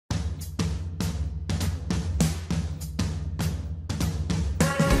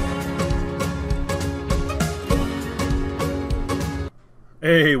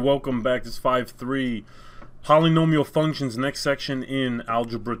Hey, welcome back. This is 5-3 Polynomial Functions, next section in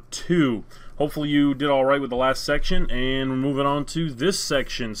Algebra 2. Hopefully you did alright with the last section, and we're moving on to this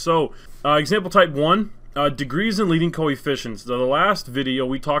section. So, example type 1, degrees and leading coefficients. The last video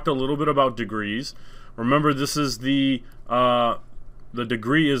we talked a little bit about degrees. Remember, this is the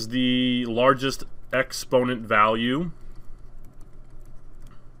degree is the largest exponent value.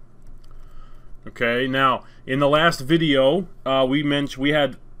 Okay, now in the last video we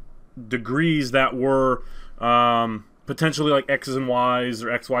had degrees that were potentially like x's and y's or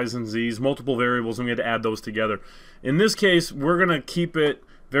x, y's and z's, multiple variables, and we had to add those together. In this case, we're gonna keep it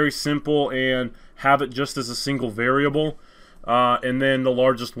very simple and have it just as a single variable, and then the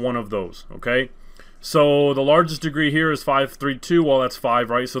largest one of those. Okay, so the largest degree here is 532. Well, that's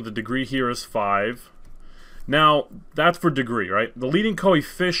 5, right? So the degree here is 5. Now that's for degree, right? The leading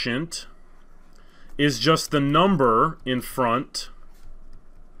coefficient is just the number in front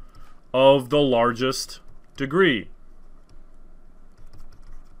of the largest degree.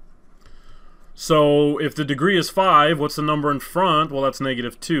 So if the degree is 5, what's the number in front? Well, that's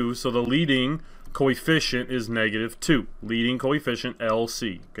 -2. So the leading coefficient is -2. Leading coefficient,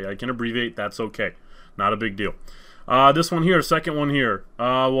 LC. Okay, I can abbreviate. That's okay. Not a big deal. This one here, second one here.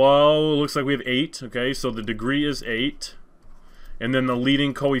 Well, it looks like we have 8. Okay, so the degree is 8. And then the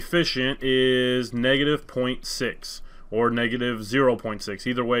leading coefficient is -0.6 or -0.6.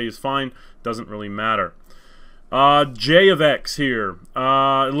 Either way is fine. Doesn't really matter. J of x here.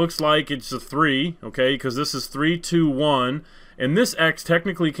 It looks like it's a 3, okay, because this is 3, 2, 1. And this x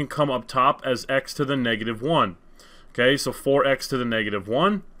technically can come up top as x to the -1. Okay, so 4x to the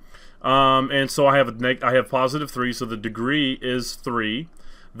 -1. And so I have positive 3, so the degree is 3.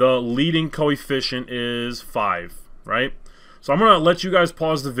 The leading coefficient is 5, right? So I'm going to let you guys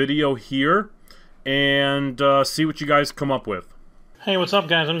pause the video here and see what you guys come up with. Hey, what's up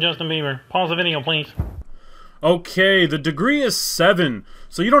guys? I'm Justin Bieber. Pause the video, please. Okay, the degree is 7.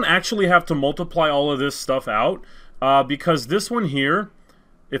 So you don't actually have to multiply all of this stuff out because this one here,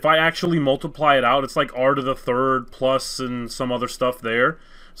 if I actually multiply it out, it's like r to the 3rd plus and some other stuff there.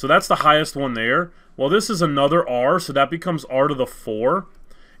 So that's the highest one there. Well, this is another r, so that becomes r to the 4.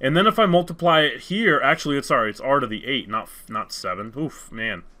 And then if I multiply it here, actually, it's r to the 8, not 7. Oof,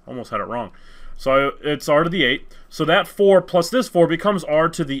 man, almost had it wrong. So it's r to the 8. So that 4 plus this 4 becomes r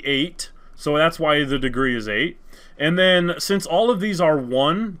to the 8. So that's why the degree is 8. And then since all of these are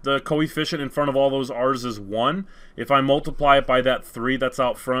 1, the coefficient in front of all those r's is 1. If I multiply it by that 3 that's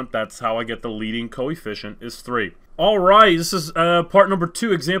out front, that's how I get the leading coefficient is 3. Alright, this is part number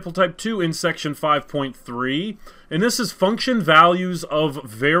 2, example type 2 in section 5.3. And this is function values of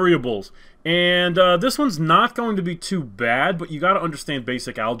variables. And this one's not going to be too bad, but you got to understand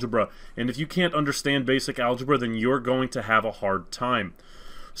basic algebra. And if you can't understand basic algebra, then you're going to have a hard time.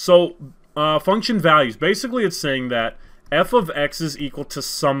 So, function values. Basically, it's saying that f of x is equal to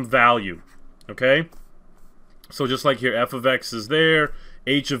some value. Okay? So just like here, f of x is there,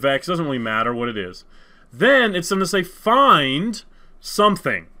 h of x, doesn't really matter what it is. Then it's going to say find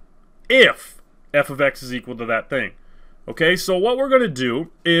something if f of x is equal to that thing. Okay, so what we're going to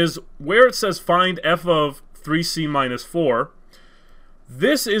do is where it says find f of 3c minus 4,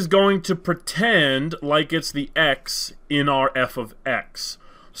 this is going to pretend like it's the x in our f of x.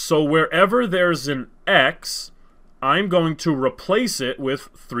 So wherever there's an x, I'm going to replace it with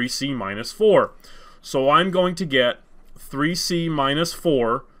 3c minus 4. So I'm going to get 3c minus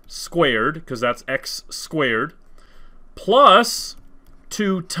 4 squared, because that's x squared, plus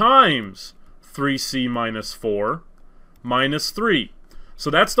 2 times 3c minus 4 minus 3. So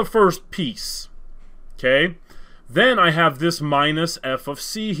that's the first piece. Okay? Then I have this minus f of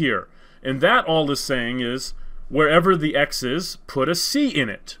c here. And that all is saying is, wherever the x is, put a c in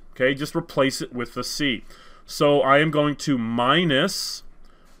it. Okay? Just replace it with a c. So I am going to minus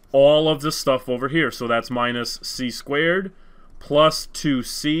all of this stuff over here. So that's minus c squared plus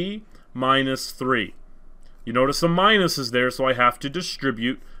 2c minus 3. You notice some minuses there, so I have to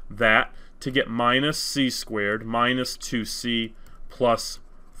distribute that to get minus c squared minus 2c plus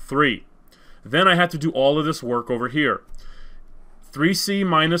 3. Then I have to do all of this work over here. 3c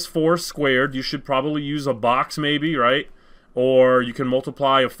minus 4 squared, you should probably use a box maybe, right? Or you can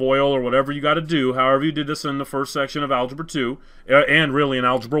multiply a FOIL or whatever you got to do, however you did this in the first section of Algebra 2, and really in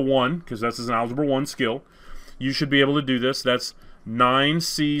Algebra 1, because this is an Algebra 1 skill. You should be able to do this. That's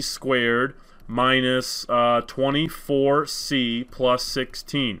 9c squared minus 24c plus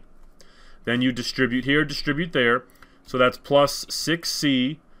 16. Then you distribute here, distribute there. So that's plus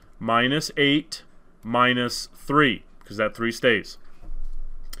 6c minus 8 minus 3, because that 3 stays.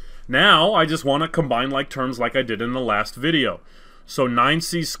 Now I just want to combine like terms like I did in the last video. So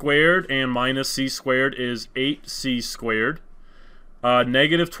 9c squared and minus c squared is 8c squared.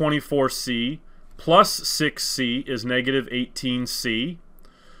 Negative 24c plus 6c is negative 18c.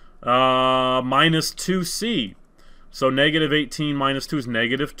 Minus 2c. So negative 18 minus 2 is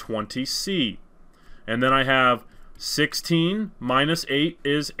negative 20c. And then I have 16 minus 8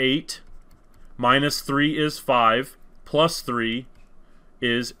 is 8. Minus 3 is 5. Plus 3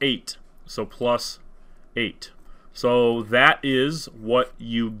 is 8. So plus 8. So that is what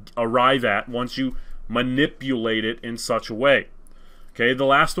you arrive at once you manipulate it in such a way. Okay, the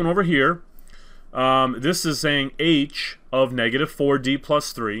last one over here. This is saying h of negative 4d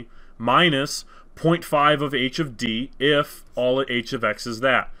plus 3 minus 0.5 of h of d if all h of x is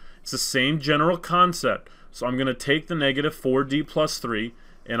that. It's the same general concept. So I'm going to take the negative 4d plus 3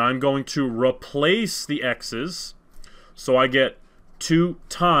 and I'm going to replace the x's. So I get 2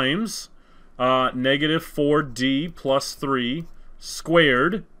 times negative 4d plus 3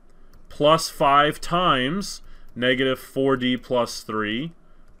 squared plus 5 times negative 4d plus 3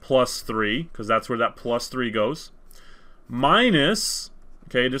 plus 3, because that's where that plus 3 goes, minus,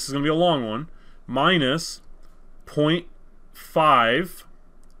 okay, this is going to be a long one, minus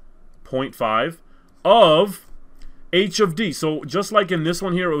 0.5 of h of d. So just like in this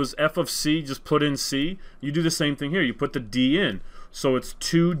one here, it was f of c, just put in c. You do the same thing here. You put the d in. So it's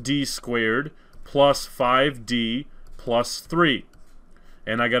 2d squared plus 5d plus 3.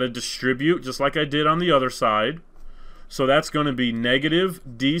 And I got to distribute just like I did on the other side. So that's going to be negative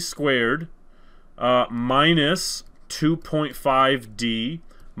d squared minus 2.5d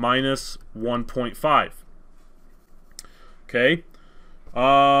minus 1.5. Okay.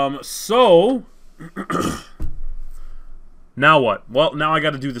 So now what? Well, now I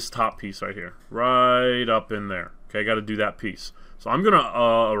got to do this top piece right here. Right up in there. Okay, I got to do that piece. So I'm going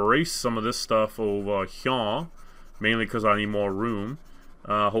to erase some of this stuff over here, mainly because I need more room.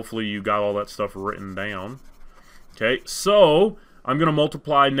 Hopefully you got all that stuff written down. Okay, so I'm going to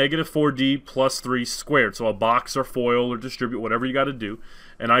multiply negative 4d plus 3 squared. So a box or foil or distribute, whatever you got to do.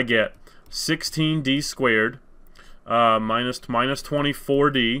 And I get 16d squared minus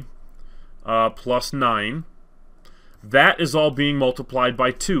 24d plus 9. That is all being multiplied by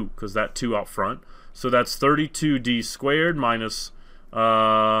 2, because that 2 out front. So that's 32d squared minus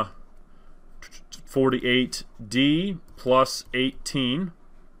 48d plus 18.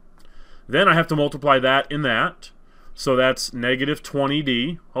 Then I have to multiply that in that. So that's negative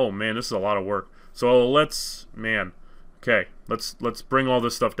 20d. Oh man, this is a lot of work. So let's bring all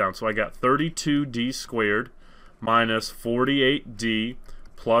this stuff down. So I got 32d squared minus 48d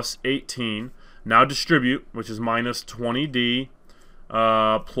plus 18. Now distribute, which is minus 20d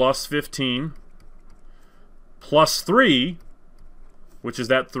plus 15 plus 3, which is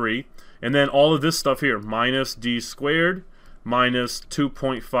that 3. And then all of this stuff here, minus d squared minus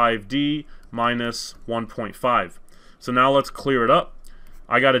 2.5d minus 1.5. So now let's clear it up.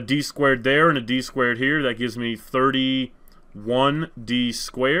 I got a d squared there and a d squared here. That gives me 31d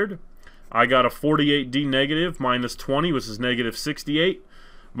squared. I got a 48d negative minus 20, which is negative 68,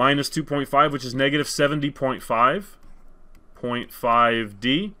 minus 2.5, which is negative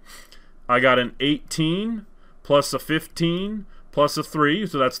 70.5d. I got an 18 plus a 15 plus a 3,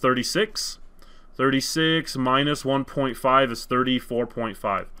 so that's 36. 36 minus 1.5 is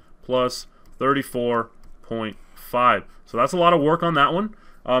 34.5 plus 34.5. So that's a lot of work on that one.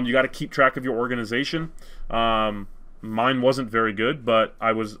 You got to keep track of your organization. Mine wasn't very good, but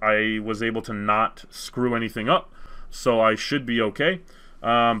I was able to not screw anything up, so I should be okay.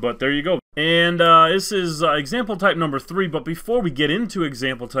 But there you go. And this is example type number 3, but before we get into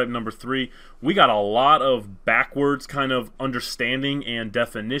example type number 3, we got a lot of backwards kind of understanding and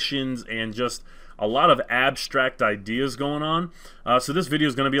definitions and just a lot of abstract ideas going on. So this video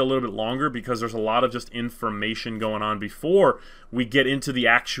is going to be a little bit longer because there's a lot of just information going on before we get into the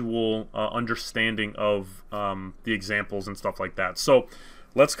actual understanding of the examples and stuff like that. So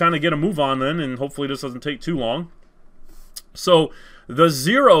let's kind of get a move on then, and hopefully this doesn't take too long. So the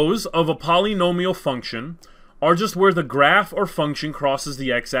zeros of a polynomial function are just where the graph or function crosses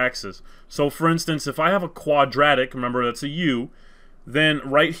the x-axis. So for instance, if I have a quadratic, remember that's a u, then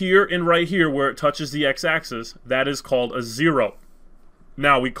right here and right here where it touches the x-axis, that is called a 0.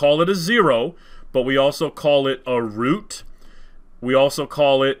 Now we call it a 0, but we also call it a root. We also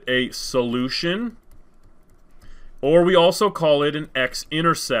call it a solution, or we also call it an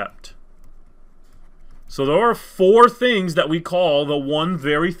x-intercept. So there are 4 things that we call the one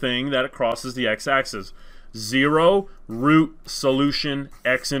very thing that it crosses the x-axis. 0, root, solution,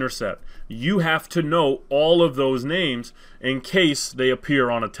 x-intercept. You have to know all of those names in case they appear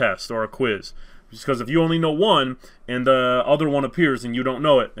on a test or a quiz. Because if you only know one and the other one appears and you don't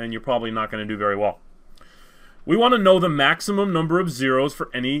know it, then you're probably not going to do very well. We want to know the maximum number of zeros for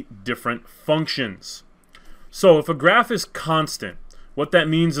any different functions. So if a graph is constant, what that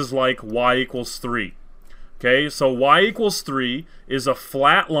means is like y equals 3. Okay, so y equals 3 is a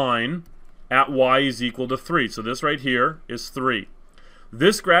flat line at y is equal to 3. So this right here is 3.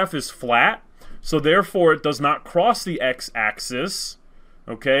 This graph is flat, so therefore it does not cross the x-axis.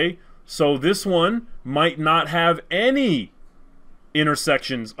 Okay, so this one might not have any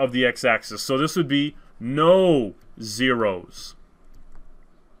intersections of the x-axis. So this would be no zeros.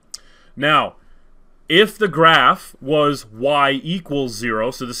 Now, if the graph was y equals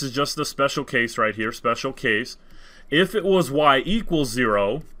 0, so this is just the special case right here, special case. If it was y equals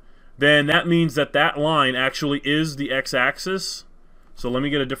 0, then that means that that line actually is the x-axis. So let me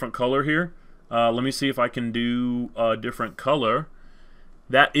get a different color here. Let me see if I can do a different color.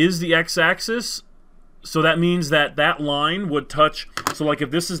 That is the x-axis. So that means that that line would touch, so like if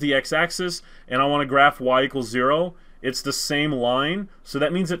this is the x-axis and I want to graph y equals 0, it's the same line, so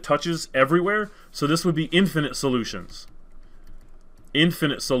that means it touches everywhere. So this would be infinite solutions.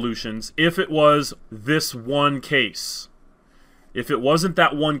 Infinite solutions if it was this one case. If it wasn't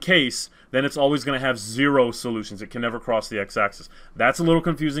that one case, then it's always going to have 0 solutions. It can never cross the x-axis. That's a little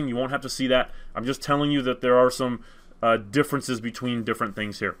confusing. You won't have to see that. I'm just telling you that there are some differences between different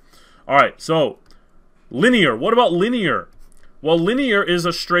things here. Alright, so linear. What about linear? Well, linear is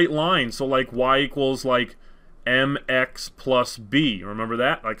a straight line. So like y equals like mx plus b. Remember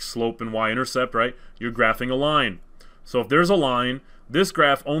that? Like slope and y-intercept, right? You're graphing a line. So if there's a line, this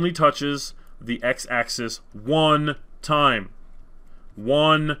graph only touches the x-axis one time.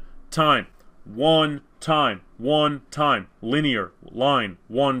 One time. One time. One time. Linear. Line.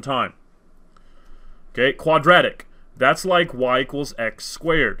 One time. Okay? Quadratic. That's like y equals x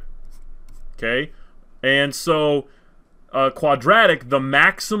squared. Okay? And so quadratic, the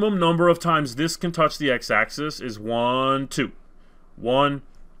maximum number of times this can touch the x-axis is 1, 2. 1,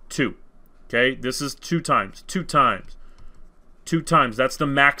 2. Okay? This is 2 times. 2 times. 2 times. That's the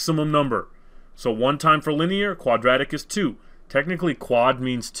maximum number. So 1 time for linear, quadratic is 2. Technically, quad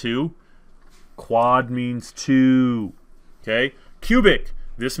means 2. Quad means 2. Okay? Cubic.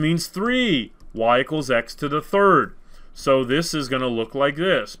 This means 3. Y equals x to the third. So this is going to look like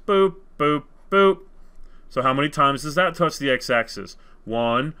this. Boop, boop, boop. So how many times does that touch the x-axis?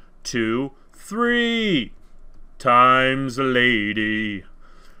 1, 2, 3 times a lady.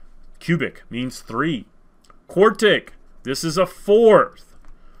 Cubic means 3. Quartic. This is a fourth.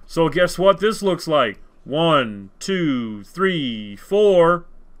 So guess what this looks like? 1, 2, 3, 4.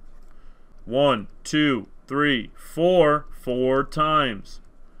 1, 2, 3, 4. 4 times.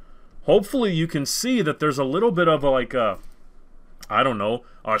 Hopefully you can see that there's a little bit of a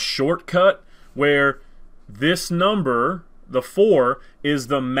shortcut where this number, the 4, is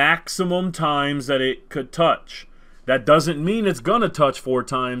the maximum times that it could touch. That doesn't mean it's going to touch 4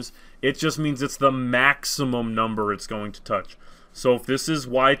 times. It just means it's the maximum number it's going to touch. So if this is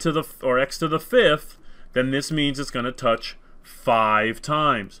y to the, or x to the 5th, then this means it's going to touch 5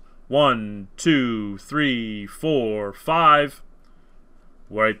 times. 1, 2, 3, 4, 5.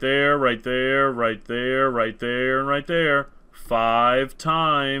 Right there, right there, right there, right there, and right there. 5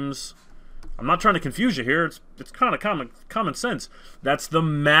 times. I'm not trying to confuse you here. It's kind of common sense. That's the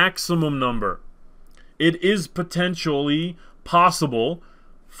maximum number. It is potentially possible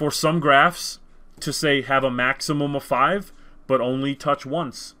for some graphs to say have a maximum of 5, but only touch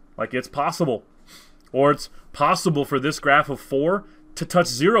once. Like it's possible. Or it's possible for this graph of 4 to touch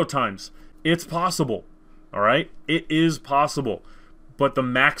 0 times. It's possible. All right? It is possible. But the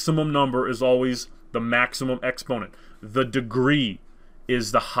maximum number is always the maximum exponent. The degree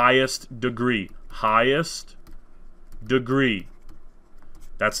is the highest degree. Highest degree.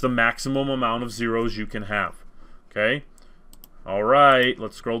 That's the maximum amount of zeros you can have. Okay? Alright,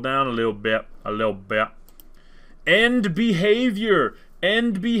 let's scroll down a little bit. End behavior.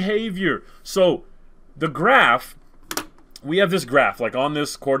 End behavior. So, the graph, we have this graph, like on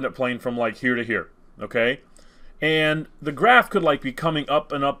this coordinate plane from like here to here. Okay? And the graph could like be coming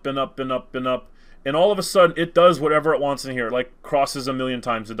up and up and up and up and up. And all of a sudden, it does whatever it wants in here. Like, crosses a million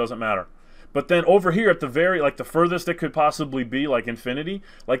times. It doesn't matter. But then over here at the very, like, the furthest it could possibly be, like infinity,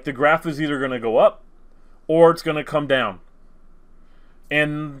 like, the graph is either going to go up or it's going to come down.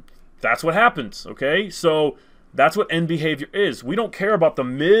 And that's what happens, okay? So, that's what end behavior is. We don't care about the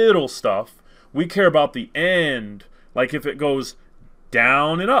middle stuff. We care about the end. Like, if it goes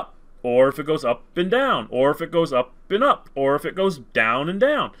down and up, or if it goes up and down, or if it goes up and up, or if it goes down and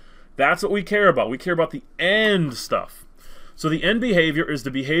down. That's what we care about. We care about the end stuff. So the end behavior is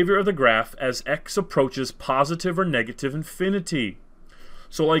the behavior of the graph as x approaches positive or negative infinity.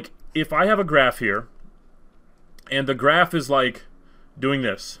 So like if I have a graph here and the graph is like doing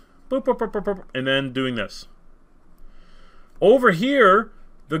this, boop, boop, boop, boop, boop, and then doing this. Over here,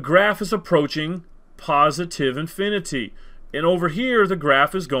 the graph is approaching positive infinity. And over here, the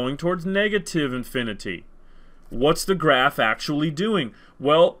graph is going towards negative infinity. What's the graph actually doing?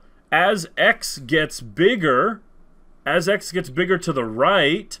 Well, as x gets bigger to the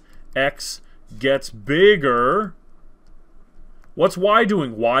right, x gets bigger. What's y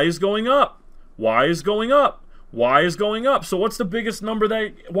doing? Y is going up. Y is going up. Y is going up. So what's the biggest number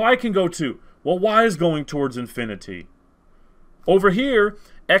that y can go to? Well, y is going towards infinity. Over here,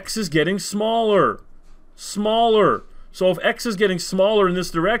 x is getting smaller. Smaller. So if x is getting smaller in this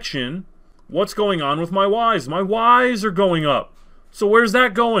direction, what's going on with my y's? My y's are going up. So where's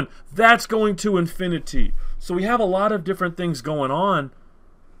that going? That's going to infinity. So we have a lot of different things going on,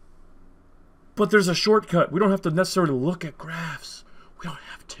 but there's a shortcut. We don't have to necessarily look at graphs. We don't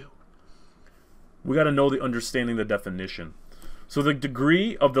have to. We got to know the understanding the definition. So the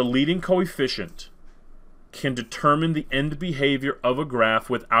degree of the leading coefficient can determine the end behavior of a graph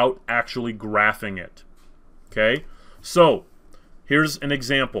without actually graphing it. Okay? So, here's an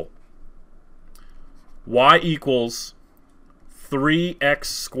example. Y equals 3x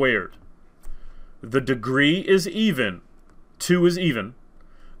squared. The degree is even. 2 is even.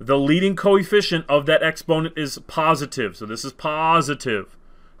 The leading coefficient of that exponent is positive. So this is positive.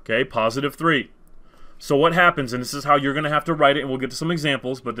 Okay, positive 3. So what happens, and this is how you're going to have to write it, and we'll get to some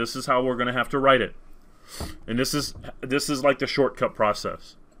examples, but this is how we're going to have to write it. And this is like the shortcut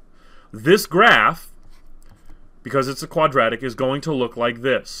process. This graph, because it's a quadratic, is going to look like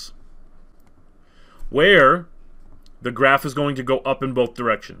this, where the graph is going to go up in both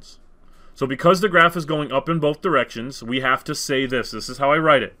directions. So because the graph is going up in both directions, we have to say this. This is how I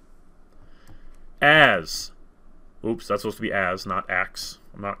write it. As, oops, that's supposed to be as, not ax.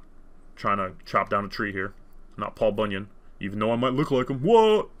 I'm not trying to chop down a tree here. I'm not Paul Bunyan, even though I might look like him.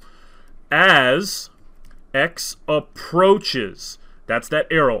 What? As x approaches, that's that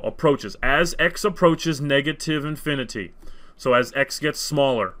arrow, approaches. As x approaches negative infinity, so as x gets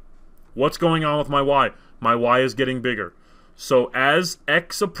smaller, what's going on with my y? My y is getting bigger. So as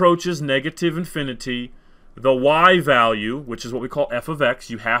x approaches negative infinity, the y value, which is what we call f of x,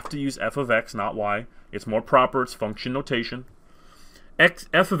 you have to use f of x, not y. It's more proper, it's function notation.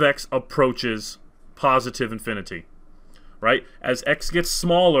 F of x approaches positive infinity, right? As x gets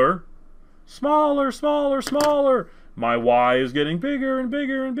smaller, smaller, my y is getting bigger and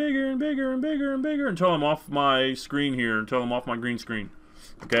bigger and bigger and bigger and bigger and bigger until I'm off my screen here, until I'm off my green screen.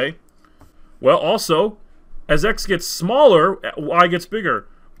 Okay? Well, also, as x gets smaller, y gets bigger.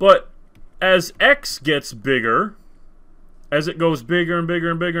 But as x gets bigger, as it goes bigger and bigger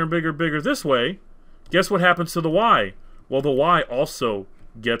and bigger and bigger this way, guess what happens to the y? Well, the y also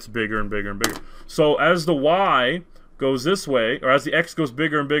gets bigger and bigger and bigger. So as the y goes this way, or as the x goes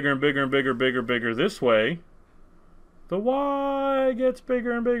bigger and bigger and bigger and bigger this way, the y gets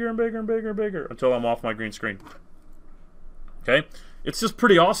bigger and bigger and bigger and bigger and bigger until I'm off my green screen. Okay? It's just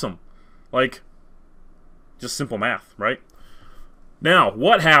pretty awesome. Like, just simple math, right? Now,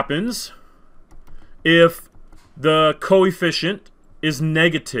 what happens if the coefficient is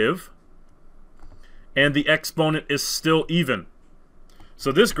negative and the exponent is still even?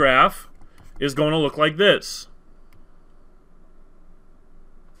 So this graph is going to look like this.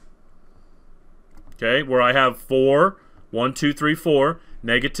 Okay, where I have 4, 1, 2, 3, 4.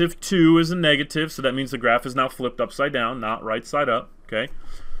 Negative 2 is a negative, so that means the graph is now flipped upside down, not right side up. Okay,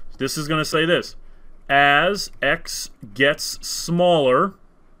 this is going to say this. As x gets smaller,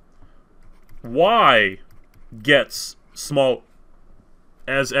 y gets small.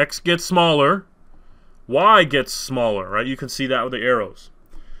 As x gets smaller, y gets smaller, right? You can see that with the arrows.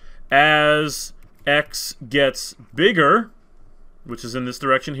 As x gets bigger, which is in this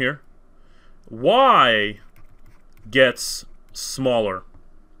direction here, y gets smaller.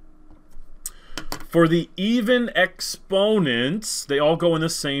 For the even exponents, they all go in the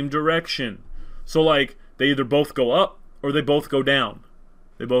same direction. So like, they either both go up or they both go down.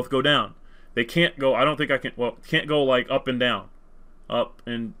 They both go down. They can't go, I don't think I can, well, can't go like up and down. Up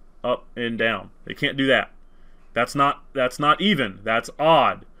and down. They can't do that. That's not even. That's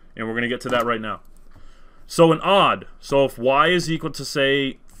odd. And we're going to get to that right now. So an odd. So if y is equal to,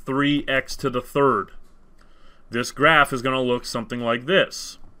 say, 3x to the third, this graph is going to look something like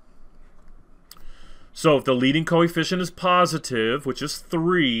this. So if the leading coefficient is positive, which is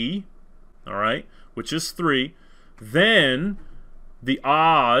 3, all right, which is 3, then the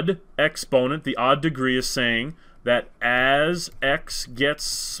odd exponent, the odd degree, is saying that as x gets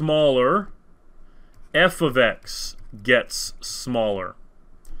smaller, f of x gets smaller.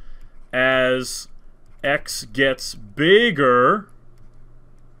 As x gets bigger,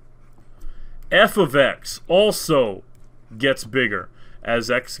 f of x also gets bigger.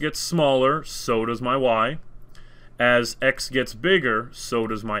 As x gets smaller, so does my y. As x gets bigger, so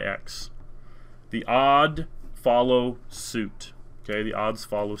does my x. The odd follow suit. Okay, the odds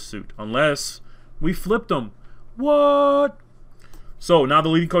follow suit. Unless we flipped them. What? So now the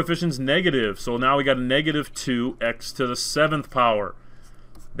leading coefficient is negative. So now we got a negative 2x to the 7th power.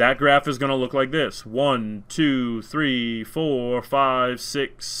 That graph is going to look like this. 1, 2, 3, 4, 5,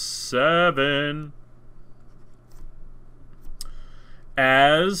 6, 7.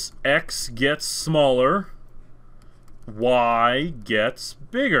 As x gets smaller, y gets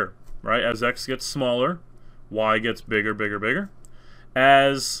bigger. Right? As x gets smaller, y gets bigger, bigger, bigger.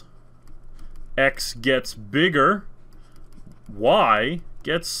 As x gets bigger, y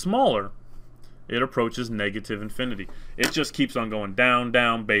gets smaller. It approaches negative infinity. It just keeps on going down,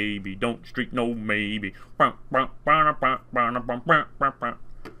 down, baby. Don't streak no maybe.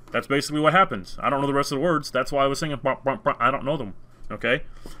 That's basically what happens. I don't know the rest of the words. That's why I was singing. I don't know them. Okay?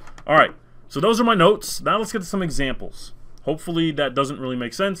 Alright. So those are my notes. Now let's get to some examples. Hopefully that doesn't really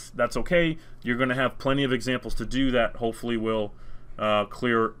make sense. That's okay. You're going to have plenty of examples to do that. Hopefully will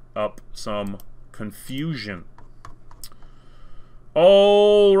clear up some confusion.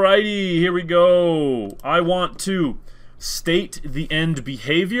 Alrighty, here we go. I want to state the end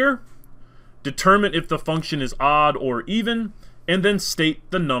behavior, determine if the function is odd or even, and then state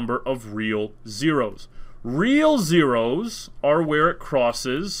the number of real zeros. Real zeros are where it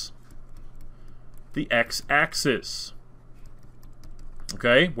crosses the x-axis.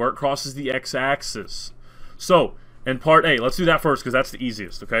 Okay, where it crosses the x-axis. So, in part A, let's do that first because that's the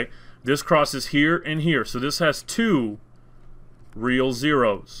easiest, okay? This crosses here and here, so this has 2 real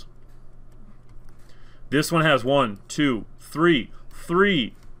zeros. This one has 1, 2, 3,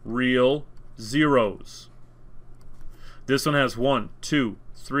 3 real zeros. This one has 1, 2,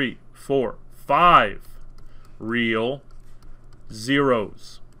 3, 4, 5 real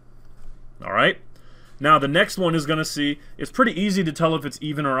zeros. Alright? Now the next one is going to see, it's pretty easy to tell if it's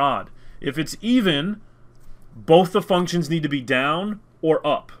even or odd. If it's even, both the functions need to be down or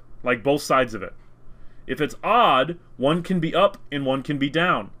up, like both sides of it. If it's odd, one can be up and one can be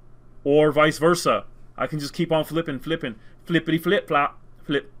down, or vice versa. I can just keep on flipping, flippity flip, flop,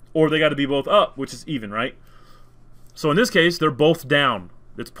 flip, or they got to be both up, which is even, right? So in this case, they're both down.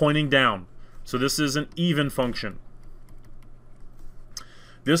 It's pointing down. So this is an even function.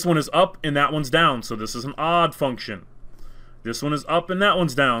 This one is up and that one's down, so this is an odd function. This one is up and that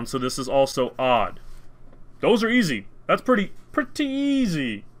one's down, so this is also odd. Those are easy. That's pretty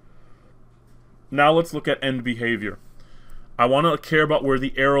easy. Now let's look at end behavior. I want to care about where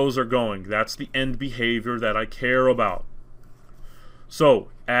the arrows are going. That's the end behavior that I care about. So,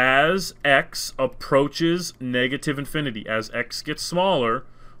 as x approaches negative infinity, as x gets smaller,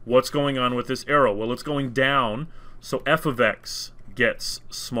 what's going on with this arrow? Well, it's going down, so f of x gets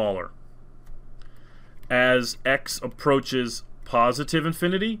smaller. As x approaches positive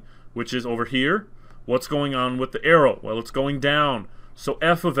infinity, which is over here, what's going on with the arrow? Well, it's going down. So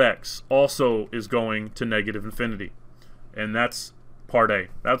f of x also is going to negative infinity. And that's part A.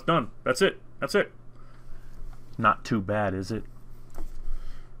 That's done. That's it. That's it. Not too bad, is it?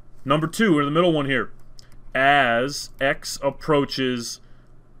 Number 2, or the middle one here. As x approaches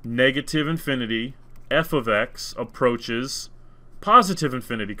negative infinity, f of x approaches positive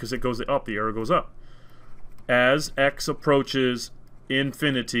infinity because it goes up, the arrow goes up. As x approaches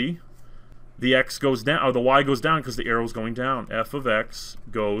infinity, the x goes down, or the y goes down because the arrow's going down. F of x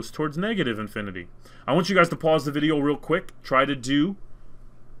goes towards negative infinity. I want you guys to pause the video real quick. Try to do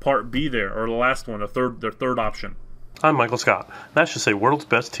part B there, or the last one, the third option. I'm Michael Scott. That should say world's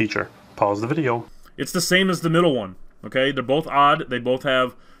best teacher. Pause the video. It's the same as the middle one. Okay, they're both odd. They both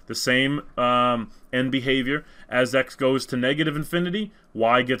have the same end behavior. As x goes to negative infinity,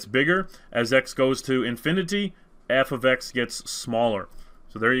 y gets bigger. As x goes to infinity, f of x gets smaller.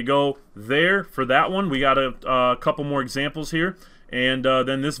 So there you go. There for that one. We got a couple more examples here, and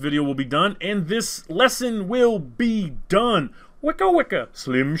then this video will be done, and this lesson will be done. Wicka wicka,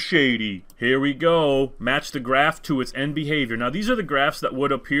 Slim Shady. Here we go. Match the graph to its end behavior. Now these are the graphs that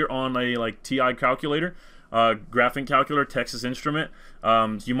would appear on a like TI calculator, graphing calculator, Texas Instrument.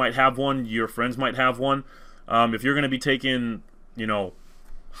 You might have one. Your friends might have one. If you're going to be taking, you know,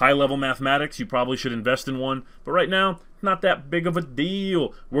 high-level mathematics, you probably should invest in one. But right now, not that big of a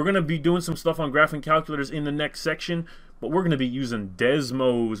deal. We're going to be doing some stuff on graphing calculators in the next section. but we're going to be using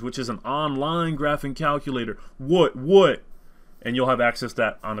Desmos, which is an online graphing calculator. What? And you'll have access to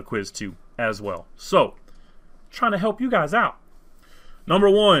that on the quiz too as well. So, trying to help you guys out. Number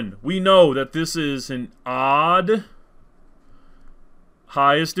one, we know that this is an odd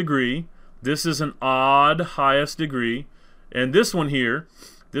highest degree. This is an odd highest degree. And this one here,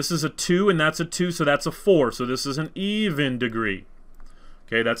 this is a 2 and that's a 2, so that's a 4. So this is an even degree.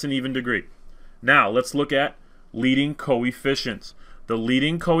 Okay, that's an even degree. Now, let's look at leading coefficients. The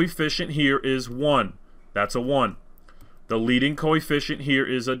leading coefficient here is 1. That's a 1. The leading coefficient here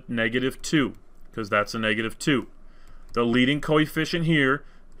is a -2, because that's a -2. The leading coefficient here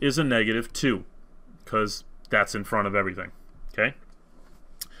is a -2, because that's in front of everything. Okay?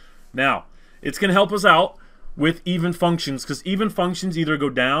 Now, it's going to help us out with even functions, because even functions either go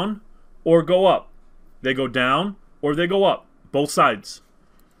down or go up. They go down or they go up, both sides.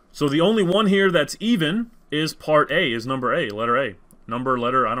 So the only one here that's even is part A, is number A, letter A. Number,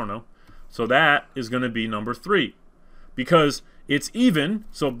 letter, I don't know. So that is going to be number 3. Because it's even,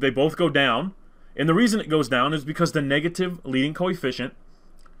 so they both go down. And the reason it goes down is because the negative leading coefficient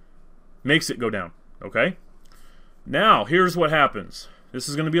makes it go down. Okay? Now, here's what happens. This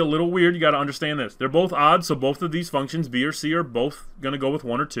is going to be a little weird. You got to understand this. They're both odd, so both of these functions, B or C, are both going to go with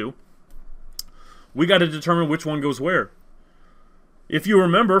 1 or 2. We got to determine which one goes where. If you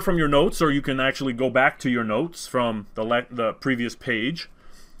remember from your notes, or you can actually go back to your notes from the previous page,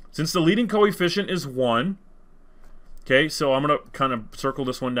 since the leading coefficient is 1, okay, so I'm going to kind of circle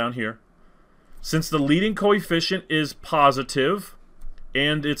this one down here. Since the leading coefficient is positive,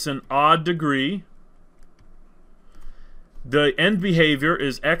 and it's an odd degree, the end behavior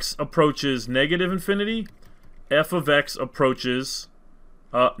is x approaches negative infinity, f of x approaches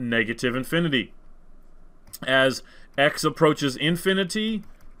negative infinity. As x approaches infinity,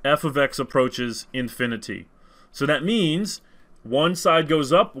 f of x approaches infinity. So that means one side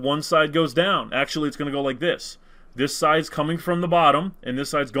goes up, one side goes down. Actually, it's going to go like this. This side's coming from the bottom, and this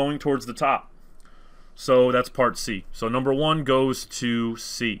side's going towards the top. So that's part C. So number 1 goes to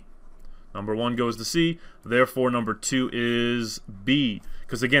C. Number 1 goes to C. Therefore, number 2 is B.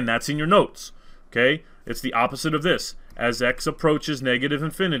 Because, again, that's in your notes. Okay? It's the opposite of this. As x approaches negative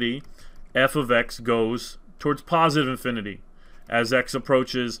infinity, f of x goes towards positive infinity. As x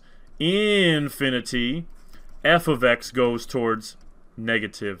approaches infinity, f of x goes towards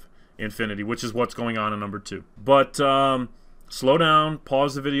negative infinity, which is what's going on in number 2. But slow down,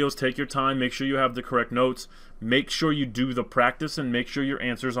 pause the videos, take your time, make sure you have the correct notes, make sure you do the practice, and make sure your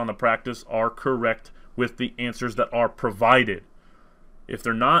answers on the practice are correct with the answers that are provided. If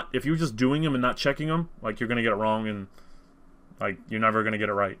they're not, if you're just doing them and not checking them, like, you're going to get it wrong, and like, you're never going to get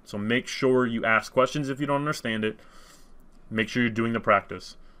it right. So make sure you ask questions if you don't understand it. Make sure you're doing the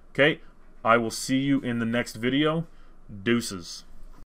practice. Okay? I will see you in the next video. Deuces.